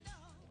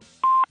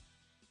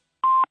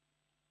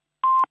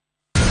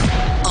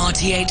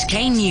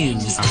RTHK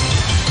News.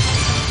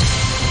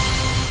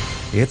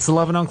 It's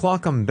 11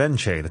 o'clock on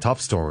Benche, the top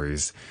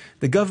stories.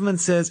 The government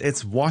says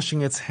it's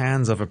washing its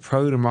hands of a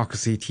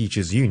pro-democracy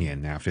teachers'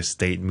 union after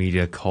state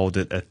media called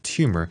it a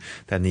tumor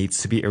that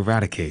needs to be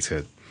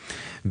eradicated.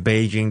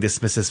 Beijing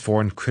dismisses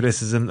foreign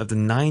criticism of the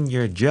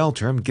 9-year jail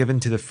term given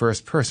to the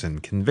first person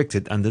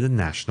convicted under the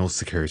national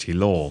security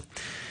law.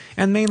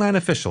 And mainland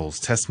officials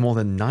test more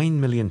than 9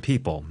 million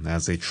people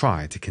as they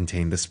try to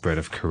contain the spread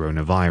of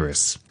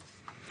coronavirus.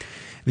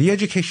 The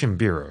Education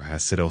Bureau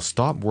has said it'll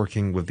stop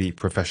working with the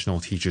Professional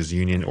Teachers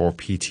Union, or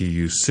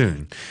PTU,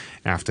 soon,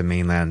 after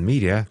mainland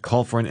media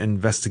called for an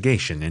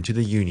investigation into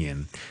the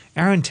union.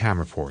 Aaron Tam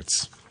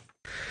reports.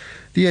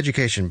 The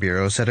Education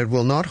Bureau said it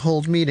will not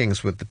hold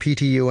meetings with the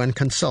PTU and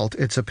consult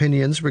its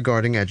opinions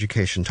regarding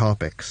education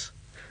topics.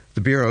 The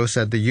Bureau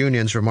said the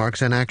union's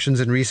remarks and actions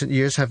in recent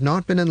years have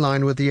not been in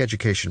line with the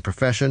education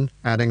profession,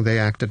 adding they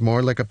acted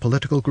more like a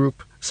political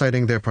group,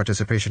 citing their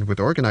participation with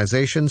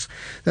organizations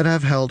that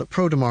have held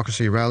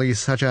pro-democracy rallies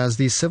such as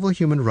the Civil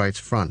Human Rights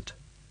Front.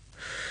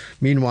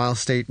 Meanwhile,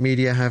 state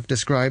media have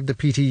described the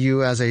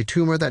PTU as a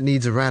tumor that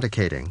needs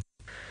eradicating.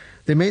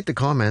 They made the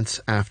comments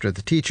after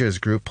the teachers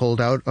group pulled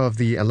out of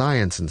the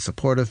alliance in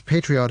support of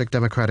patriotic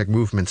democratic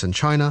movements in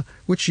China,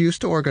 which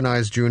used to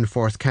organize June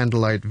 4th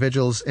candlelight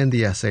vigils in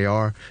the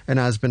SAR and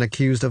has been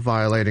accused of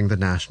violating the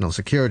national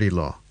security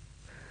law.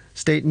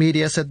 State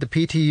media said the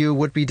PTU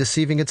would be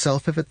deceiving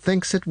itself if it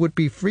thinks it would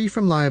be free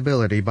from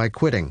liability by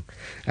quitting,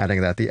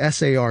 adding that the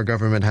SAR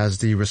government has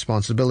the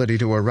responsibility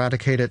to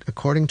eradicate it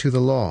according to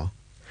the law.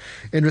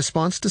 In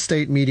response to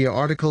state media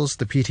articles,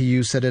 the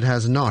PTU said it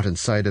has not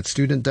incited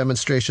student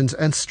demonstrations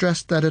and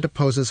stressed that it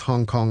opposes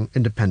Hong Kong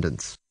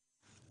independence.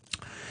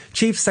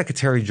 Chief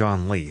Secretary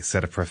John Lee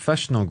said a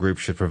professional group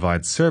should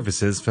provide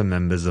services for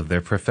members of their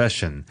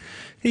profession.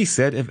 He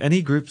said if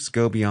any groups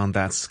go beyond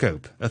that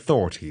scope,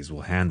 authorities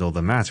will handle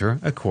the matter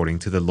according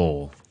to the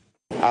law.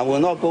 I will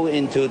not go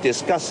into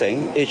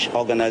discussing each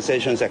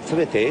organization's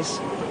activities,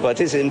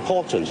 but it is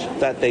important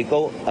that they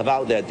go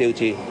about their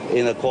duty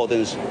in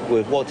accordance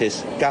with what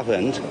is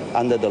governed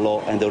under the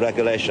law and the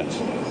regulations.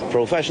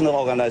 Professional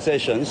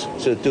organizations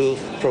should do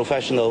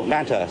professional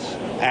matters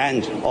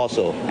and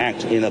also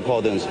act in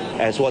accordance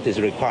as what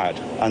is required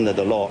under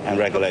the law and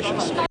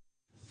regulations.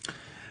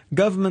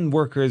 Government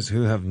workers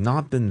who have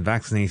not been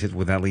vaccinated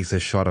with at least a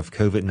shot of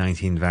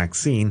COVID-19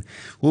 vaccine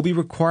will be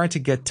required to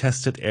get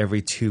tested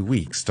every 2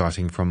 weeks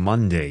starting from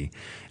Monday.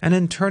 An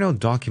internal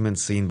document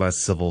seen by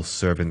civil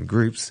servant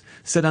groups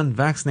said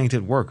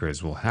unvaccinated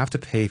workers will have to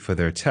pay for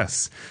their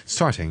tests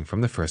starting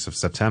from the 1st of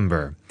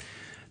September.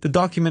 The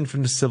document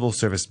from the Civil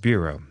Service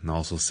Bureau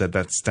also said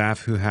that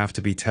staff who have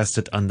to be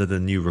tested under the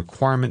new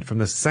requirement from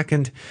the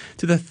 2nd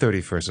to the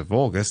 31st of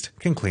August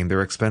can claim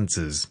their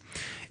expenses.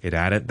 It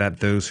added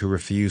that those who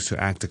refuse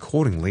to act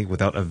accordingly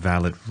without a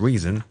valid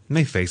reason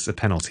may face a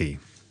penalty.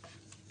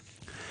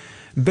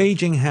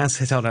 Beijing has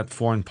hit out at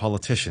foreign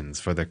politicians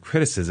for their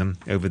criticism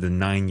over the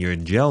 9-year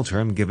jail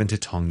term given to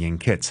Tong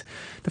Yin-kit,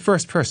 the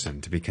first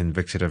person to be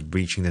convicted of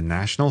breaching the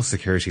national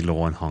security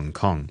law in Hong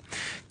Kong.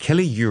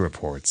 Kelly Yu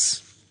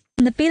reports.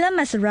 Nabila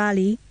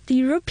Massarali, the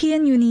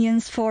European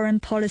Union's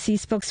foreign policy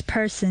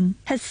spokesperson,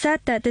 has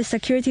said that the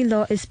security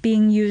law is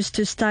being used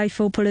to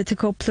stifle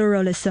political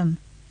pluralism,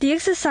 the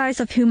exercise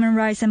of human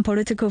rights and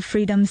political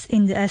freedoms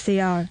in the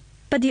SAR.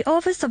 But the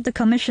Office of the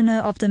Commissioner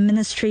of the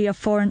Ministry of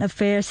Foreign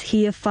Affairs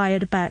here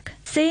fired back,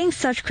 saying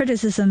such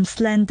criticism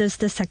slanders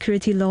the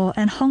security law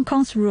and Hong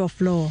Kong's rule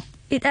of law.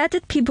 It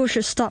added people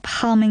should stop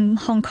harming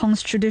Hong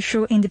Kong's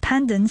judicial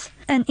independence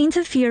and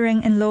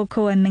interfering in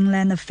local and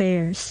mainland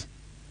affairs.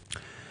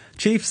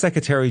 Chief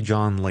Secretary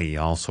John Lee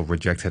also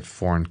rejected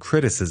foreign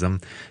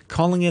criticism,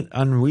 calling it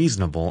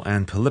unreasonable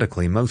and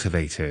politically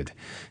motivated.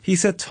 He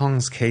said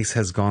Tong's case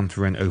has gone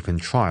through an open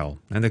trial,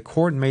 and the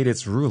court made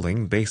its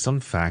ruling based on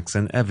facts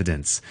and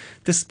evidence,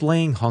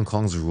 displaying Hong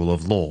Kong's rule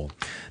of law.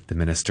 The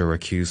minister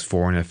accused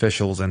foreign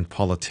officials and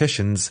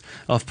politicians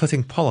of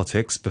putting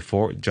politics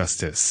before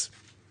justice.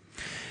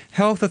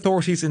 Health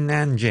authorities in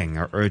Nanjing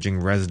are urging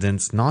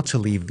residents not to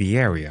leave the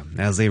area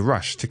as they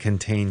rush to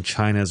contain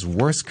China's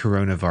worst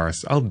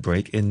coronavirus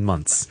outbreak in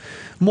months.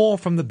 More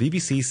from the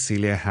BBC's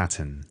Celia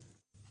Hatton.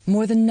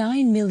 More than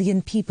 9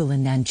 million people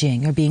in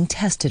Nanjing are being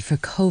tested for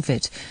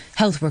COVID.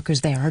 Health workers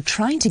there are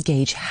trying to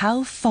gauge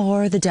how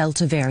far the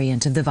Delta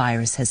variant of the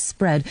virus has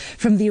spread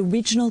from the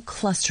original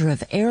cluster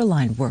of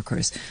airline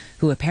workers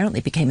who apparently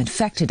became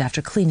infected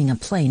after cleaning a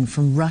plane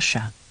from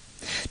Russia.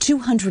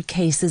 200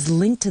 cases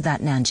linked to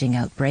that Nanjing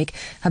outbreak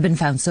have been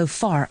found so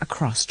far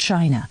across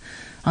China.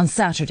 On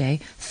Saturday,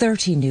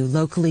 30 new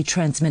locally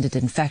transmitted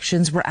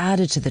infections were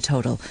added to the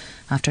total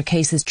after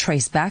cases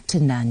traced back to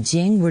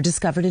Nanjing were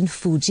discovered in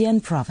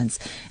Fujian province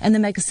and the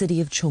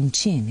megacity of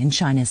Chongqing in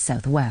China's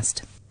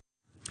southwest.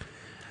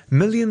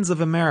 Millions of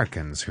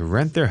Americans who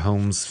rent their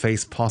homes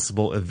face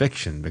possible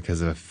eviction because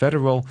of a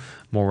federal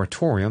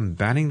moratorium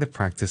banning the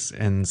practice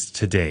ends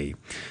today.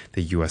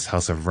 The U.S.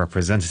 House of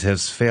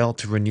Representatives failed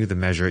to renew the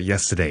measure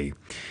yesterday.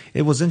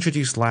 It was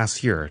introduced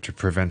last year to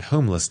prevent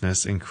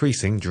homelessness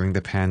increasing during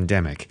the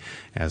pandemic,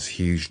 as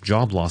huge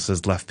job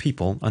losses left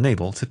people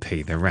unable to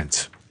pay their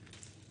rent.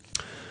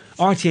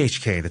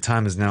 RTHK, the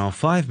time is now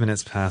 5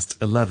 minutes past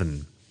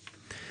 11.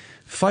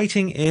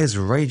 Fighting is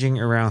raging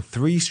around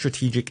 3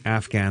 strategic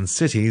Afghan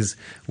cities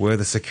where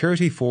the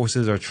security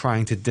forces are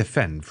trying to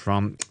defend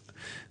from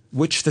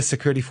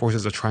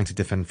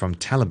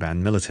Taliban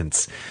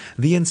militants.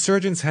 The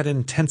insurgents had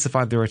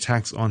intensified their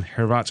attacks on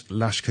Herat,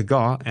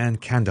 Lashkargah and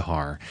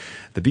Kandahar.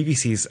 The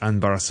BBC's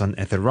Anbarasan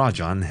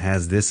Ethirajan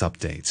has this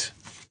update.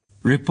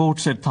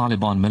 Reports said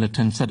Taliban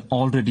militants had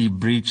already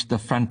breached the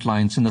front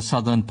lines in the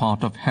southern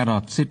part of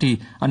Herat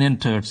city and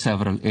entered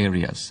several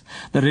areas.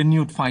 The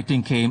renewed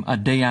fighting came a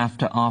day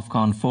after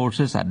Afghan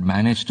forces had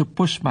managed to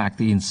push back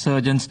the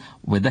insurgents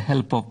with the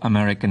help of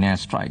American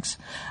airstrikes.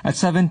 A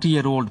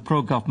 70-year-old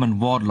pro-government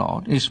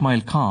warlord,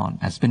 Ismail Khan,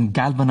 has been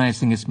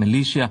galvanizing his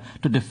militia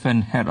to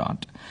defend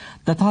Herat.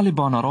 The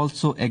Taliban are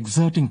also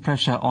exerting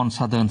pressure on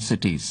southern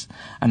cities.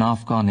 An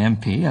Afghan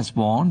MP has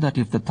warned that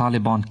if the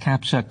Taliban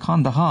capture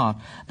Kandahar,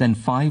 then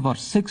 5 or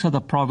 6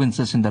 other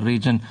provinces in the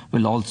region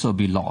will also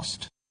be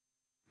lost.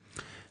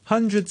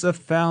 Hundreds of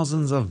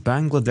thousands of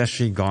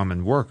Bangladeshi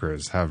garment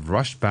workers have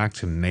rushed back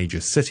to major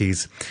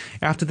cities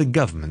after the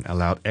government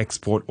allowed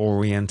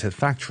export-oriented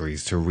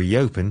factories to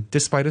reopen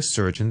despite a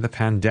surge in the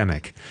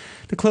pandemic.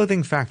 The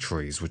clothing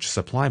factories, which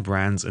supply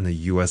brands in the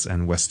US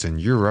and Western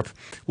Europe,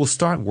 will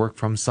start work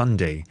from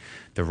Sunday.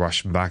 The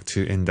rush back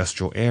to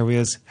industrial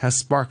areas has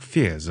sparked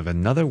fears of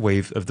another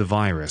wave of the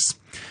virus.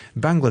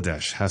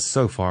 Bangladesh has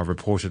so far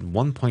reported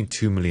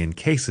 1.2 million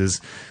cases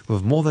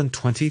with more than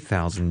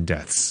 20,000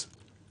 deaths.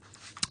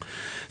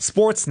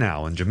 Sports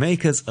now, and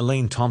Jamaica's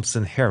Elaine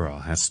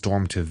Thompson-Herah has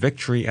stormed to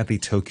victory at the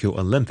Tokyo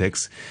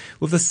Olympics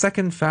with the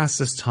second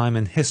fastest time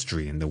in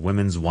history in the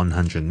women's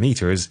 100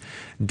 meters,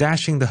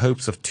 dashing the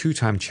hopes of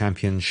 2-time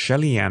champion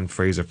Shelly-Ann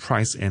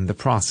Fraser-Pryce in the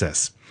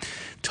process.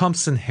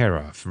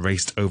 Thompson-Herah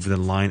raced over the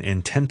line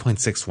in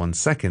 10.61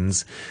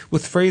 seconds,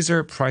 with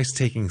Fraser-Pryce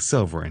taking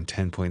silver in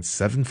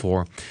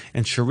 10.74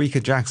 and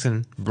Shericka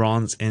Jackson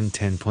bronze in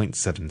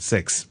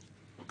 10.76.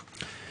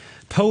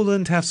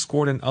 Poland have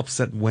scored an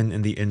upset win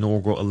in the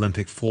inaugural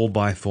Olympic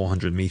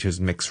 4x400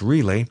 meters mixed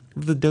relay,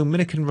 with the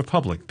Dominican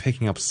Republic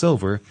picking up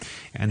silver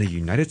and the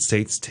United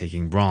States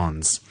taking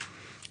bronze.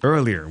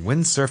 Earlier,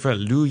 windsurfer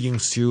Liu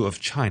Yingxiu of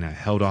China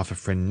held off a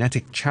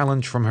frenetic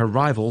challenge from her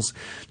rivals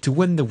to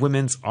win the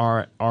women's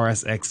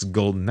RSX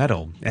gold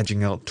medal,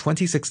 edging out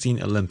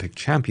 2016 Olympic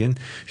champion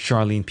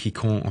Charline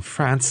Picon of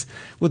France,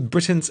 with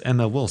Britain's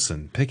Emma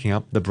Wilson picking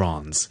up the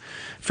bronze.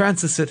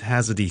 Francis Sitt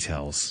has the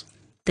details.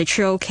 The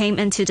trio came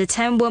into the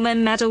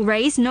 10-woman medal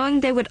race knowing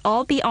they would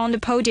all be on the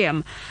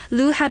podium.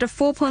 Liu had a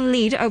 4-point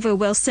lead over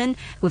Wilson,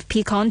 with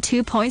Picon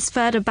 2 points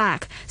further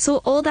back, so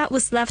all that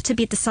was left to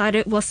be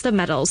decided was the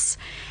medals.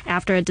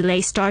 After a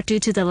delayed start due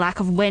to the lack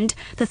of wind,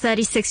 the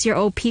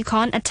 36-year-old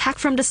Picon attacked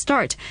from the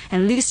start,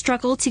 and Liu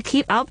struggled to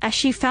keep up as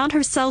she found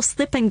herself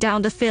slipping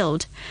down the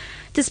field.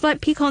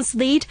 Despite Picon's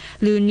lead,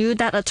 Liu knew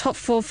that a top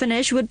 4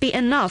 finish would be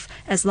enough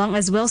as long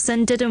as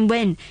Wilson didn't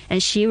win,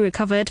 and she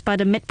recovered by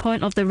the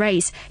midpoint of the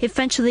race,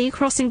 eventually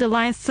crossing the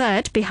line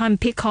 3rd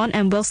behind Picon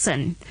and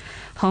Wilson.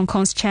 Hong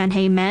Kong's Chan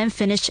Hei-man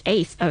finished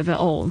 8th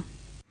overall.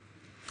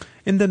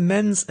 In the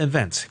men's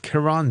event,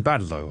 Karan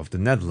Badlo of the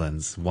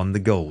Netherlands won the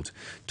gold.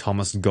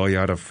 Thomas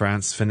Goyard of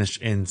France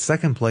finished in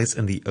 2nd place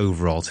in the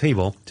overall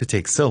table to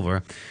take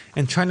silver,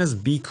 and China's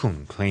Bi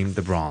Kung claimed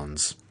the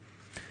bronze.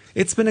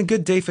 It's been a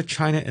good day for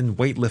China in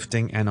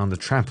weightlifting and on the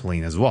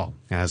trampoline as well,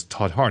 as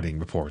Todd Harding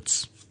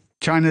reports.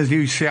 China's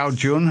Liu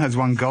Xiaojun has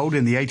won gold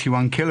in the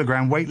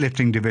 81-kilogram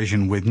weightlifting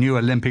division with new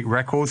Olympic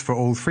records for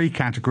all 3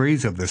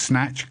 categories of the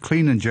snatch,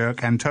 clean and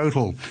jerk and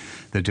total.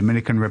 The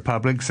Dominican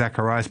Republic's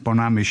Zacharias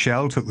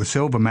Bonan-Michel took the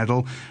silver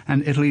medal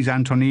and Italy's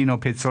Antonino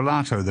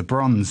Pizzolato the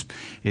bronze.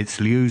 It's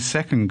Liu's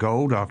 2nd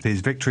gold after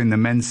his victory in the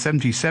men's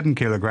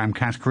 77-kilogram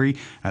category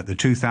at the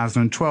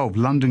 2012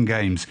 London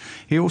Games.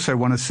 He also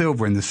won a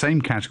silver in the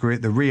same category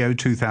at the Rio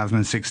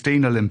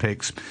 2016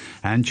 Olympics.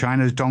 And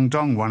China's Dong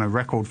Dong won a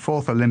record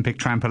 4th Olympic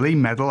trampoline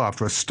medal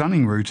after a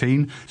stunning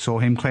routine saw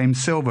him claim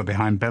silver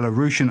behind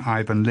Belarusian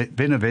Ivan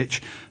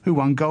Litvinovich, who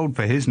won gold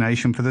for his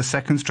nation for the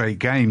 2nd straight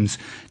games.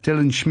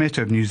 Dylan Schmidt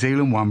of New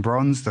Zealand won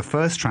bronze, the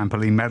 1st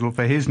trampoline medal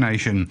for his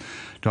nation.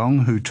 Dong,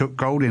 who took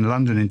gold in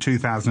London in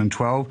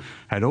 2012,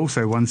 had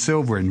also won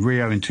silver in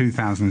Rio in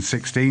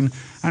 2016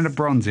 and a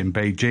bronze in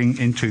Beijing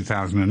in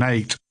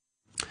 2008.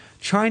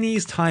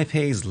 Chinese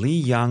Taipei's Li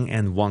Yang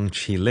and Wang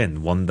Qilin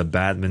won the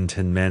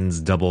badminton men's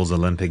doubles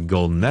Olympic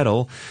gold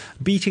medal,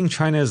 beating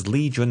China's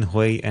Li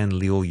Junhui and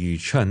Liu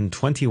Yuchun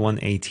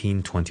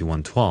 21-18,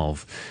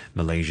 21-12.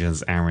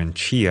 Malaysia's Aaron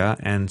Chia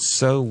and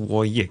So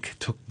Woyik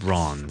took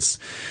bronze.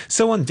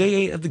 So on day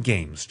 8 of the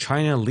Games,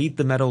 China lead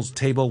the medals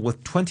table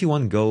with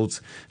 21 golds.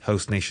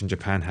 Host nation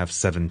Japan have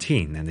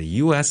 17, and the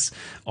US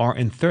are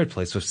in third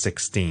place with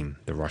 16.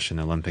 The Russian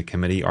Olympic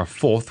Committee are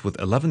fourth with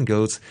 11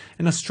 golds,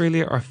 and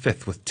Australia are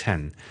fifth with 10.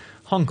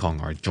 Hong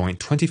Kong are joint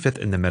 25th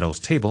in the medals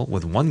table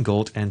with 1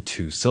 gold and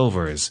 2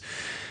 silvers.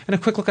 And a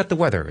quick look at the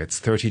weather. It's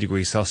 30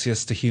 degrees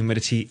Celsius, the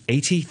humidity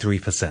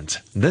 83%.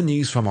 The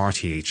news from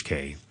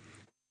RTHK.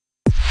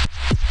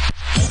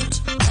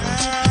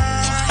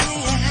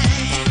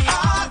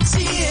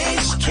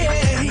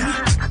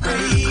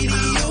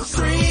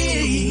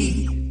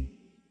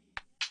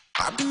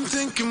 I've been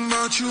thinking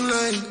about you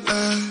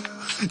lately.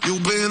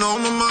 You've been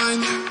on my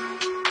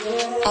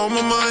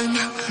mind,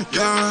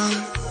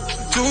 yeah.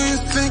 Do you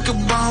think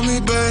about me,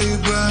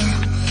 baby?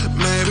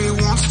 Maybe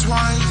once or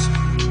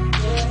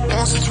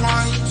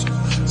twice.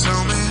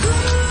 Tell me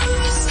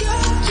who's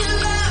got your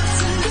love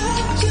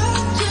tonight?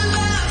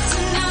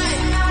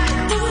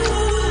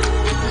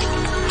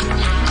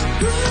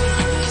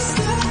 Who's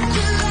got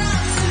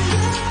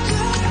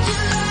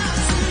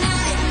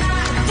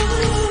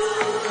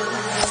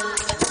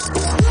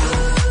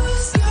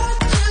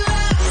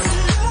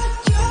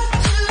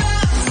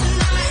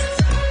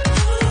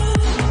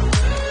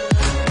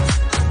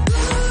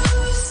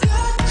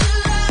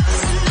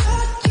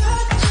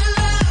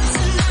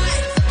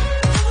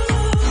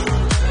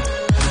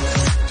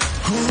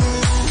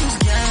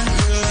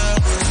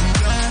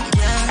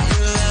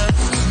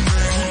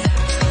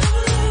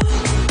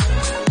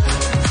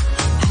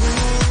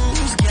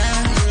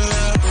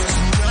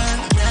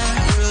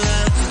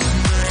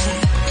love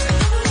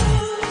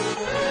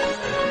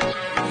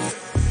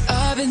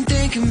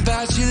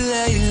about you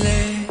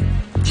lately.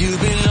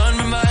 You've been on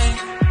my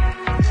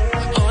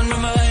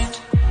mind,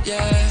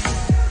 yeah.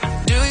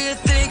 Do you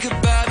think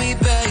about me,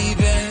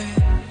 baby?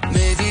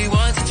 Maybe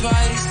once or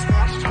twice.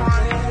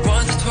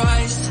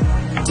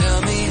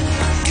 Tell me,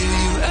 do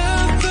you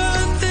ever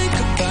think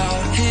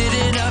about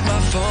hitting up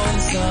my phone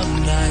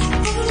some night?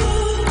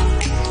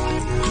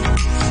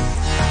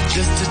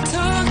 Just to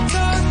talk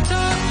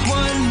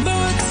one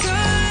more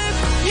time,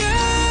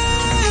 yeah.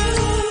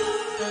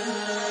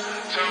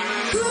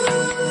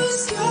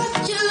 Who's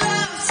got your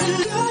love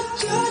tonight?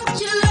 Who's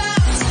got your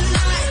love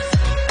tonight?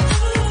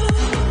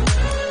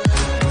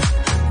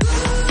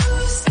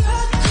 Who's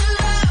got your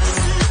love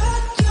tonight?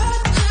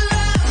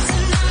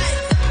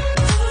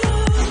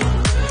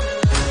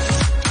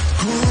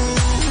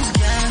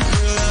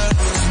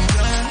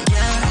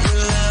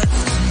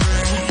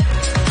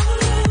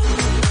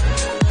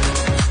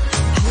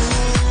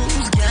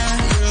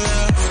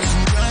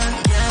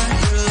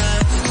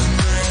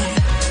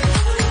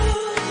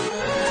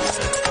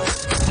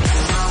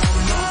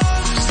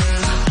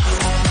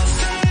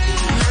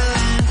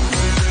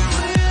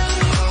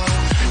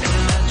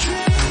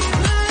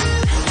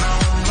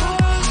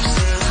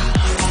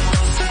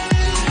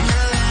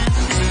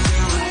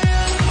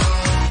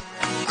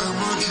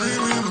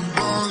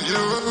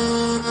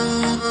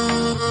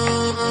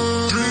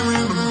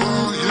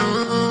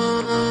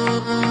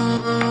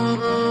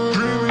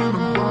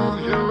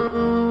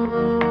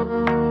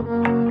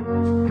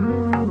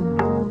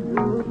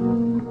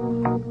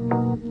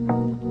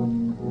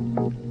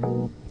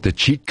 The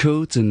Cheat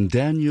Codes and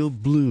Daniel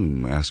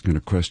Bloom asking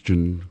a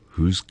question,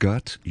 who's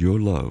got your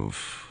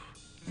love?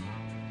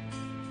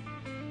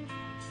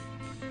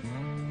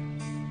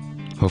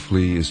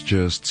 Hopefully it's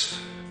just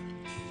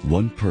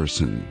one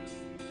person.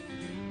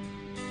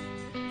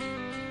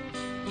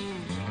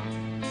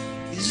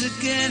 Is it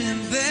getting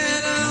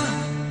better?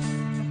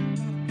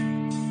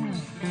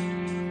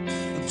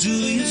 Or do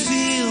you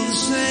feel the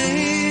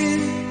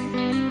same?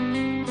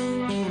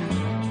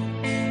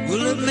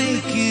 Will it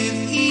make it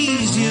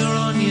easier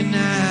on you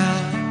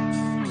now?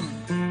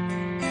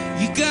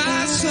 You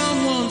got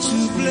someone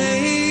to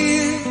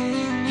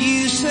blame.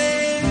 You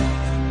say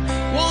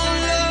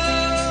one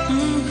love,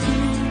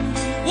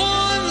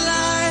 one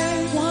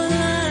life,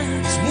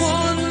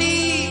 one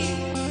need,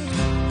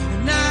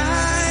 and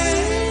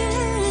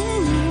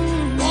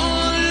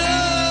one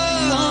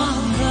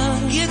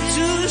love, get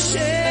to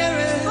share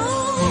it.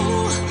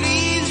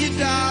 Please you,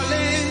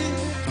 darling,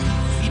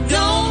 you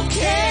don't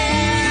care.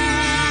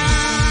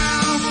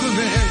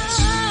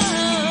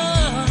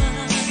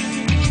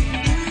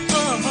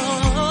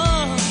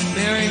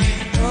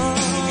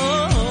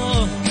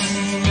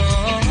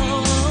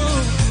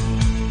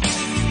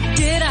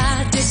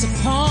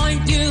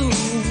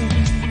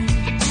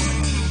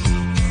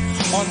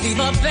 Or leave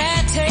a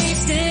bad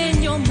taste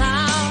in your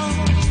mouth.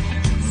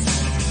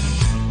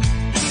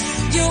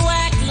 You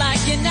act like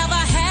you never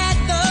had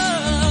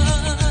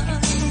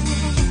love,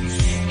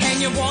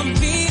 and you want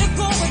me